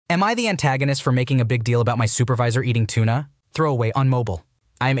Am I the antagonist for making a big deal about my supervisor eating tuna? Throwaway on mobile.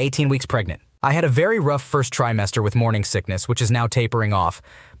 I am 18 weeks pregnant. I had a very rough first trimester with morning sickness, which is now tapering off,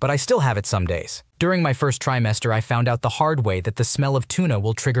 but I still have it some days. During my first trimester, I found out the hard way that the smell of tuna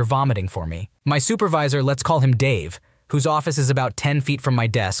will trigger vomiting for me. My supervisor, let's call him Dave, whose office is about 10 feet from my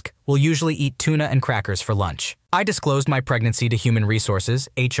desk, will usually eat tuna and crackers for lunch. I disclosed my pregnancy to Human Resources,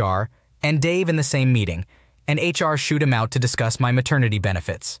 HR, and Dave in the same meeting, and HR shooed him out to discuss my maternity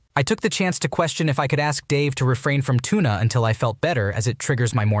benefits. I took the chance to question if I could ask Dave to refrain from tuna until I felt better, as it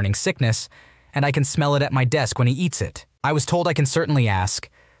triggers my morning sickness, and I can smell it at my desk when he eats it. I was told I can certainly ask,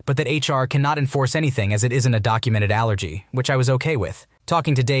 but that HR cannot enforce anything as it isn't a documented allergy, which I was okay with.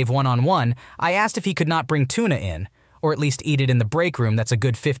 Talking to Dave one-on-one, I asked if he could not bring tuna in, or at least eat it in the break room that's a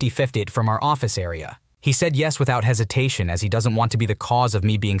good 50-50 from our office area. He said yes without hesitation, as he doesn't want to be the cause of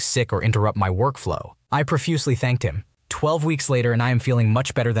me being sick or interrupt my workflow. I profusely thanked him. 12 weeks later, and I am feeling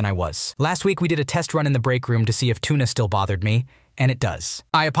much better than I was. Last week, we did a test run in the break room to see if tuna still bothered me, and it does.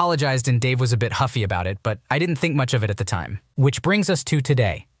 I apologized and Dave was a bit huffy about it, but I didn't think much of it at the time. Which brings us to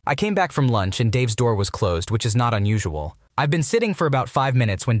today. I came back from lunch and Dave's door was closed, which is not unusual. I've been sitting for about 5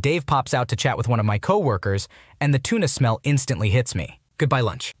 minutes when Dave pops out to chat with one of my coworkers, and the tuna smell instantly hits me. Goodbye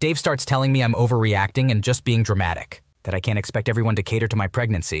lunch. Dave starts telling me I'm overreacting and just being dramatic, that I can't expect everyone to cater to my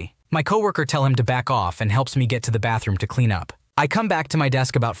pregnancy. My coworker tell him to back off and helps me get to the bathroom to clean up. I come back to my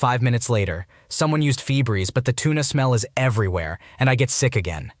desk about 5 minutes later. Someone used Febreze, but the tuna smell is everywhere, and I get sick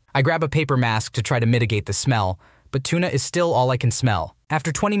again. I grab a paper mask to try to mitigate the smell, but tuna is still all I can smell.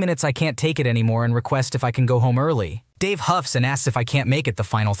 After 20 minutes, I can't take it anymore and request if I can go home early. Dave huffs and asks if I can't make it the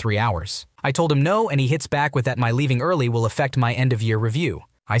final 3 hours. I told him no, and he hits back with that my leaving early will affect my end-of-year review.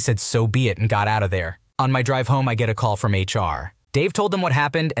 I said so be it and got out of there. On my drive home, I get a call from HR. Dave told them what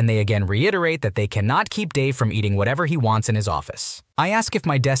happened, and they again reiterate that they cannot keep Dave from eating whatever he wants in his office. I ask if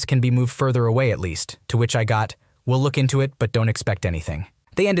my desk can be moved further away at least, to which I got, "We'll look into it, but don't expect anything."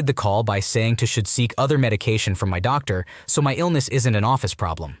 They ended the call by saying to should seek other medication from my doctor, so my illness isn't an office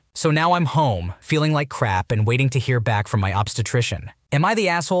problem. So now I'm home, feeling like crap and waiting to hear back from my obstetrician. Am I the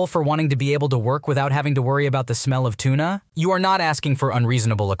asshole for wanting to be able to work without having to worry about the smell of tuna? You are not asking for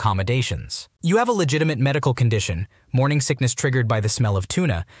unreasonable accommodations. You have a legitimate medical condition, morning sickness triggered by the smell of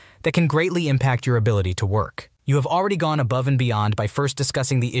tuna, that can greatly impact your ability to work. You have already gone above and beyond by first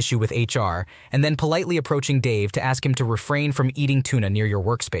discussing the issue with HR and then politely approaching Dave to ask him to refrain from eating tuna near your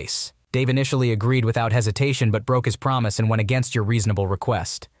workspace. Dave initially agreed without hesitation but broke his promise and went against your reasonable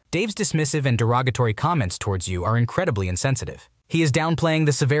request. Dave's dismissive and derogatory comments towards you are incredibly insensitive. He is downplaying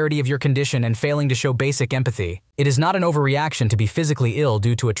the severity of your condition and failing to show basic empathy. It is not an overreaction to be physically ill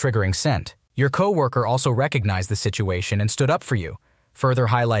due to a triggering scent. Your coworker also recognized the situation and stood up for you, further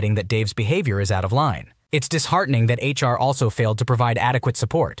highlighting that Dave's behavior is out of line. It's disheartening that HR also failed to provide adequate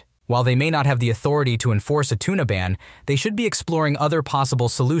support. While they may not have the authority to enforce a tuna ban, they should be exploring other possible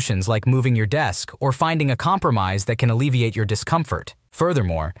solutions like moving your desk or finding a compromise that can alleviate your discomfort.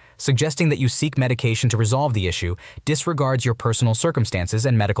 Furthermore, suggesting that you seek medication to resolve the issue disregards your personal circumstances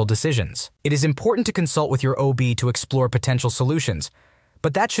and medical decisions. It is important to consult with your OB to explore potential solutions,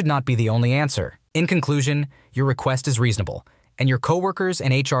 but that should not be the only answer. In conclusion, your request is reasonable, and your coworkers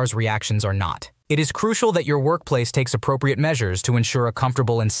and HR's reactions are not. It is crucial that your workplace takes appropriate measures to ensure a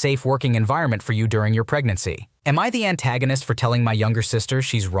comfortable and safe working environment for you during your pregnancy. Am I the antagonist for telling my younger sister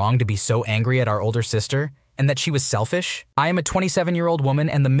she's wrong to be so angry at our older sister, and that she was selfish? I am a 27-year-old woman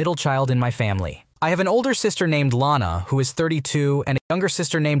and the middle child in my family. I have an older sister named Lana, who is 32, and a younger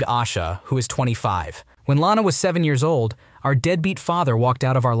sister named Asha, who is 25. When Lana was 7 years old, our deadbeat father walked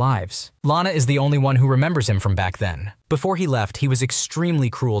out of our lives. Lana is the only one who remembers him from back then. Before he left, he was extremely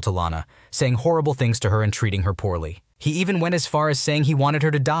cruel to Lana, saying horrible things to her and treating her poorly. He even went as far as saying he wanted her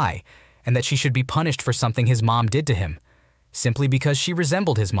to die, and that she should be punished for something his mom did to him, simply because she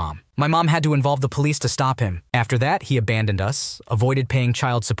resembled his mom. My mom had to involve the police to stop him. After that, he abandoned us, avoided paying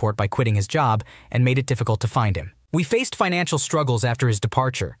child support by quitting his job, and made it difficult to find him. We faced financial struggles after his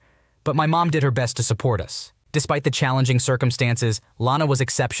departure, but my mom did her best to support us. Despite the challenging circumstances, Lana was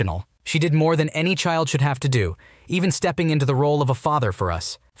exceptional. She did more than any child should have to do, even stepping into the role of a father for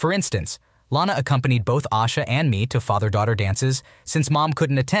us. For instance, Lana accompanied both Asha and me to father-daughter dances since mom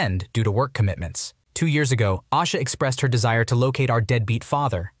couldn't attend due to work commitments. 2 years ago, Asha expressed her desire to locate our deadbeat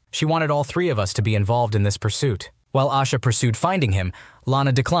father. She wanted all three of us to be involved in this pursuit. While Asha pursued finding him,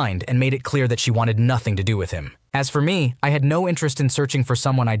 Lana declined and made it clear that she wanted nothing to do with him. As for me, I had no interest in searching for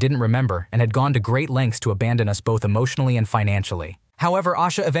someone I didn't remember and had gone to great lengths to abandon us both emotionally and financially. However,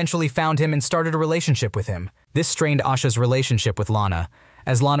 Asha eventually found him and started a relationship with him. This strained Asha's relationship with Lana,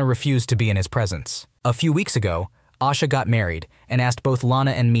 as Lana refused to be in his presence. A few weeks ago, Asha got married and asked both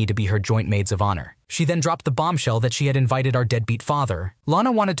Lana and me to be her joint maids of honor. She then dropped the bombshell that she had invited our deadbeat father.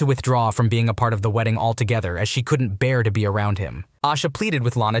 Lana wanted to withdraw from being a part of the wedding altogether as she couldn't bear to be around him. Asha pleaded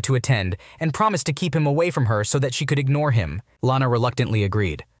with Lana to attend and promised to keep him away from her so that she could ignore him. Lana reluctantly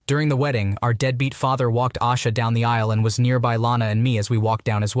agreed. During the wedding, our deadbeat father walked Asha down the aisle and was nearby Lana and me as we walked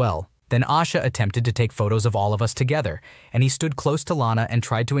down as well. Then Asha attempted to take photos of all of us together, and he stood close to Lana and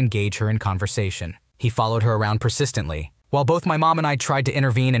tried to engage her in conversation. He followed her around persistently. While both my mom and I tried to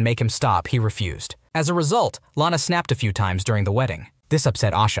intervene and make him stop, he refused. As a result, Lana snapped a few times during the wedding. This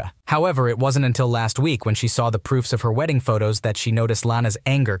upset Asha. However, it wasn't until last week when she saw the proofs of her wedding photos that she noticed Lana's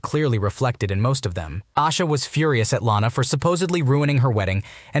anger clearly reflected in most of them. Asha was furious at Lana for supposedly ruining her wedding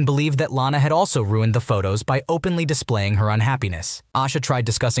and believed that Lana had also ruined the photos by openly displaying her unhappiness. Asha tried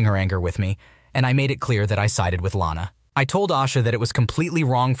discussing her anger with me, and I made it clear that I sided with Lana. I told Asha that it was completely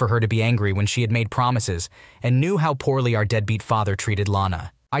wrong for her to be angry when she had made promises and knew how poorly our deadbeat father treated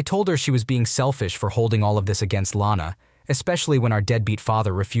Lana. I told her she was being selfish for holding all of this against Lana, especially when our deadbeat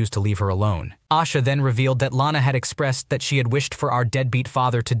father refused to leave her alone. Asha then revealed that Lana had expressed that she had wished for our deadbeat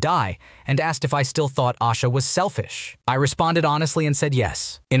father to die and asked if I still thought Asha was selfish. I responded honestly and said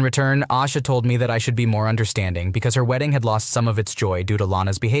yes. In return, Asha told me that I should be more understanding because her wedding had lost some of its joy due to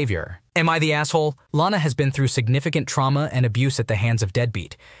Lana's behavior. Am I the asshole? Lana has been through significant trauma and abuse at the hands of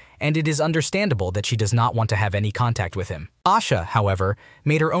deadbeat, and it is understandable that she does not want to have any contact with him. Asha, however,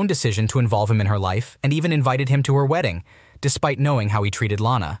 made her own decision to involve him in her life and even invited him to her wedding, despite knowing how he treated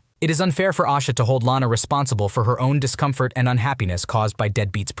Lana. It is unfair for Asha to hold Lana responsible for her own discomfort and unhappiness caused by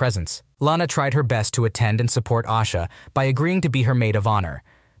deadbeat's presence. Lana tried her best to attend and support Asha by agreeing to be her maid of honor,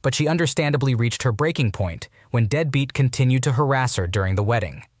 but she understandably reached her breaking point when deadbeat continued to harass her during the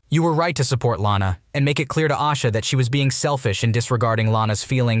wedding. You were right to support Lana and make it clear to Asha that she was being selfish in disregarding Lana's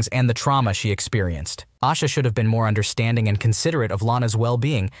feelings and the trauma she experienced. Asha should have been more understanding and considerate of Lana's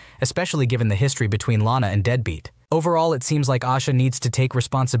well-being, especially given the history between Lana and deadbeat. Overall, it seems like Asha needs to take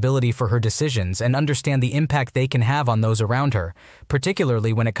responsibility for her decisions and understand the impact they can have on those around her,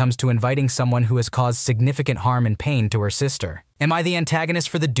 particularly when it comes to inviting someone who has caused significant harm and pain to her sister. Am I the antagonist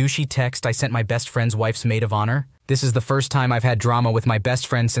for the douchey text I sent my best friend's wife's maid of honor? This is the first time I've had drama with my best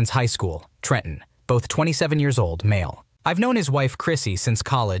friend since high school, Trenton, both 27 years old, male. I've known his wife Chrissy since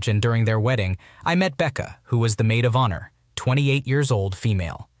college, and during their wedding, I met Becca, who was the maid of honor, 28 years old,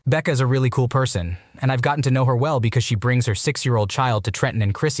 female. Becca's a really cool person, and I've gotten to know her well because she brings her 6-year-old child to Trenton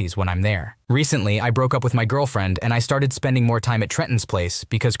and Chrissy's when I'm there. Recently, I broke up with my girlfriend and I started spending more time at Trenton's place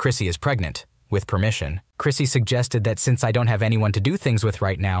because Chrissy is pregnant. With permission, Chrissy suggested that since I don't have anyone to do things with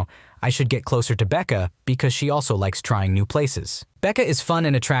right now, I should get closer to Becca because she also likes trying new places. Becca is fun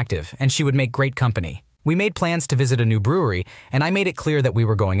and attractive, and she would make great company. We made plans to visit a new brewery, and I made it clear that we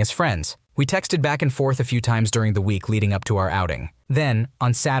were going as friends. We texted back and forth a few times during the week leading up to our outing. Then,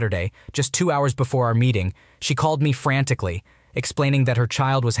 on Saturday, just 2 hours before our meeting, she called me frantically, explaining that her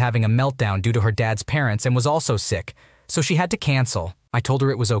child was having a meltdown due to her dad's parents and was also sick, so she had to cancel. I told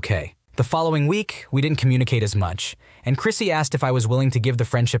her it was okay. The following week, we didn't communicate as much, and Chrissy asked if I was willing to give the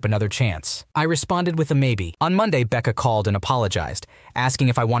friendship another chance. I responded with a maybe. On Monday, Becca called and apologized, asking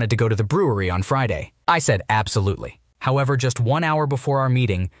if I wanted to go to the brewery on Friday. I said absolutely. However, just 1 hour before our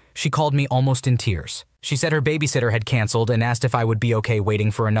meeting, she called me almost in tears. She said her babysitter had canceled and asked if I would be okay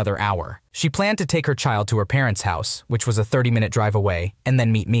waiting for another hour. She planned to take her child to her parents' house, which was a 30-minute drive away, and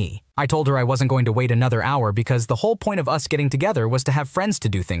then meet me. I told her I wasn't going to wait another hour because the whole point of us getting together was to have friends to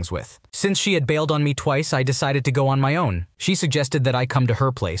do things with. Since she had bailed on me twice, I decided to go on my own. She suggested that I come to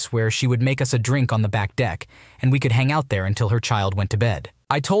her place where she would make us a drink on the back deck, and we could hang out there until her child went to bed.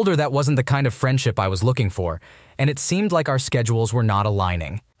 I told her that wasn't the kind of friendship I was looking for, and it seemed like our schedules were not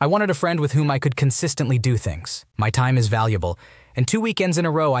aligning. I wanted a friend with whom I could consistently do things. My time is valuable, and 2 weekends in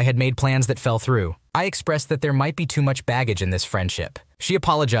a row I had made plans that fell through. I expressed that there might be too much baggage in this friendship. She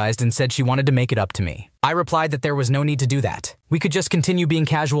apologized and said she wanted to make it up to me. I replied that there was no need to do that. We could just continue being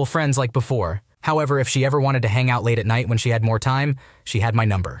casual friends like before. However, if she ever wanted to hang out late at night when she had more time, she had my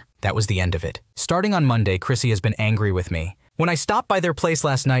number. That was the end of it. Starting on Monday, Chrissy has been angry with me. When I stopped by their place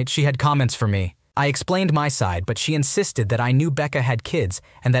last night, she had comments for me. I explained my side, but she insisted that I knew Becca had kids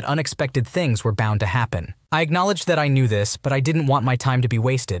and that unexpected things were bound to happen. I acknowledged that I knew this, but I didn't want my time to be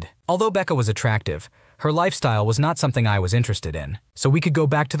wasted. Although Becca was attractive, her lifestyle was not something I was interested in, so we could go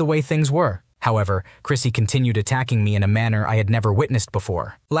back to the way things were. However, Chrissy continued attacking me in a manner I had never witnessed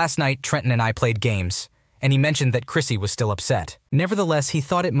before. Last night, Trenton and I played games, and he mentioned that Chrissy was still upset. Nevertheless, he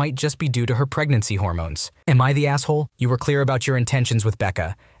thought it might just be due to her pregnancy hormones. Am I the asshole? You were clear about your intentions with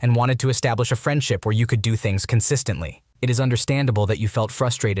Becca and wanted to establish a friendship where you could do things consistently. It is understandable that you felt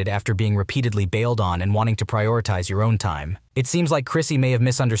frustrated after being repeatedly bailed on and wanting to prioritize your own time. It seems like Chrissy may have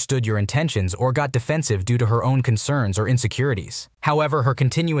misunderstood your intentions or got defensive due to her own concerns or insecurities. However, her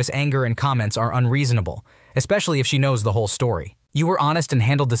continuous anger and comments are unreasonable, especially if she knows the whole story. You were honest and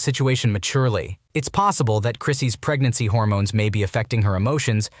handled the situation maturely. It's possible that Chrissy's pregnancy hormones may be affecting her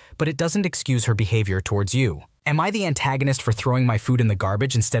emotions, but it doesn't excuse her behavior towards you. Am I the antagonist for throwing my food in the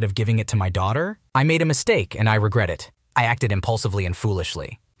garbage instead of giving it to my daughter? I made a mistake and I regret it. I acted impulsively and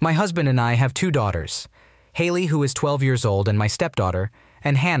foolishly. My husband and I have 2 daughters, Haley, who is 12 years old, and my stepdaughter,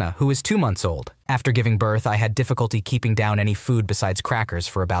 and Hannah, who is 2 months old. After giving birth, I had difficulty keeping down any food besides crackers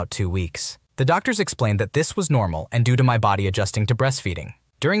for about 2 weeks. The doctors explained that this was normal and due to my body adjusting to breastfeeding.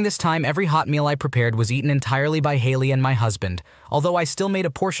 During this time, every hot meal I prepared was eaten entirely by Haley and my husband, although I still made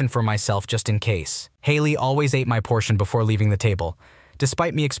a portion for myself just in case. Haley always ate my portion before leaving the table,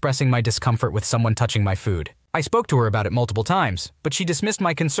 despite me expressing my discomfort with someone touching my food. I spoke to her about it multiple times, but she dismissed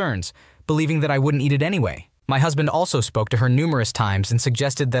my concerns, believing that I wouldn't eat it anyway. My husband also spoke to her numerous times and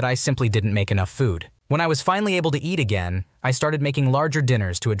suggested that I simply didn't make enough food. When I was finally able to eat again, I started making larger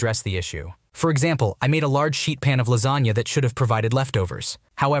dinners to address the issue. For example, I made a large sheet pan of lasagna that should have provided leftovers.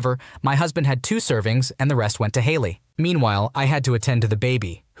 However, my husband had 2 servings and the rest went to Haley. Meanwhile, I had to attend to the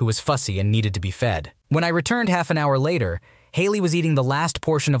baby, who was fussy and needed to be fed. When I returned half an hour later, Haley was eating the last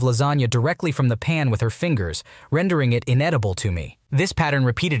portion of lasagna directly from the pan with her fingers, rendering it inedible to me. This pattern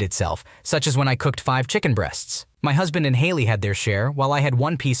repeated itself, such as when I cooked 5 chicken breasts. My husband and Haley had their share, while I had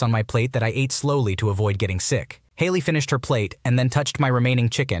 1 piece on my plate that I ate slowly to avoid getting sick. Haley finished her plate and then touched my remaining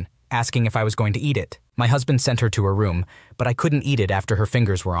chicken, asking if I was going to eat it. My husband sent her to her room, but I couldn't eat it after her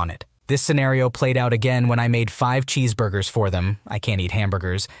fingers were on it. This scenario played out again when I made 5 cheeseburgers for them, I can't eat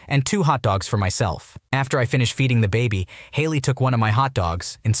hamburgers, and 2 hot dogs for myself. After I finished feeding the baby, Haley took one of my hot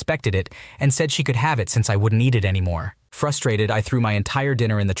dogs, inspected it, and said she could have it since I wouldn't eat it anymore. Frustrated, I threw my entire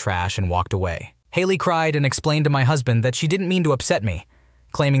dinner in the trash and walked away. Haley cried and explained to my husband that she didn't mean to upset me,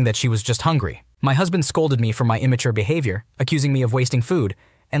 claiming that she was just hungry. My husband scolded me for my immature behavior, accusing me of wasting food,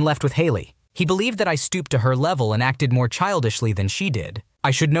 and left with Haley. He believed that I stooped to her level and acted more childishly than she did. I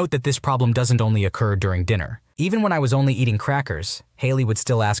should note that this problem doesn't only occur during dinner. Even when I was only eating crackers, Haley would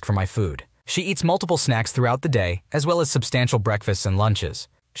still ask for my food. She eats multiple snacks throughout the day, as well as substantial breakfasts and lunches.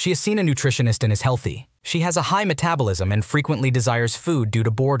 She has seen a nutritionist and is healthy. She has a high metabolism and frequently desires food due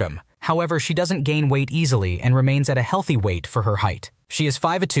to boredom. However, she doesn't gain weight easily and remains at a healthy weight for her height. She is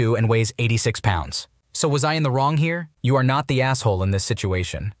 5'2" and weighs 86 pounds. So was I in the wrong here? You are not the asshole in this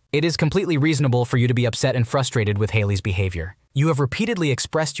situation. It is completely reasonable for you to be upset and frustrated with Haley's behavior. You have repeatedly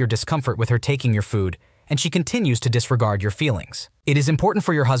expressed your discomfort with her taking your food, and she continues to disregard your feelings. It is important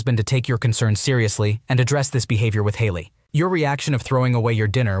for your husband to take your concerns seriously and address this behavior with Haley. Your reaction of throwing away your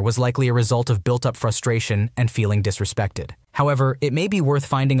dinner was likely a result of built-up frustration and feeling disrespected. However, it may be worth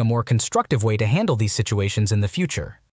finding a more constructive way to handle these situations in the future.